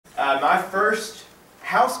My first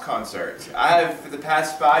house concert. I have, for the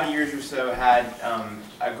past 5 years or so, had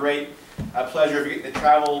a great pleasure of getting to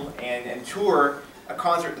travel and tour a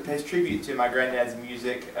concert that pays tribute to my granddad's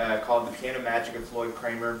music called The Piano Magic of Floyd,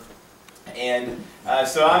 Cramer. And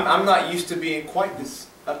so I'm not used to being quite this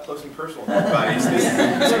up close and personal with everybody. So this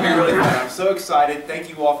is going to be really fun. I'm so excited. Thank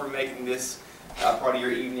you all for making this part of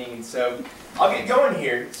your evening. And so I'll get going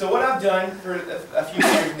here. So what I've done for a few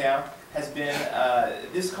years now has been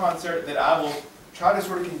this concert that I will try to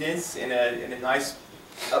sort of condense in a nice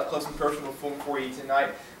up close and personal form for you tonight.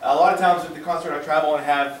 A lot of times with the concert I travel and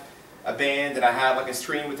have a band, and I have like a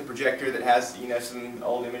screen with a projector that has, you know, some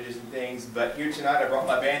old images and things. But here tonight I brought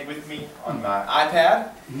my band with me on my iPad,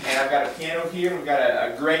 and I've got a piano here, and we've got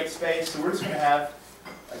a great space, so we're just going to have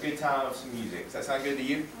a good time of some music. Does that sound good to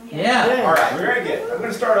you? Yeah. All right, very good. I'm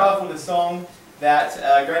going to start off with a song that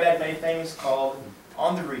Granddad made famous called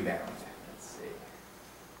On the Rebound.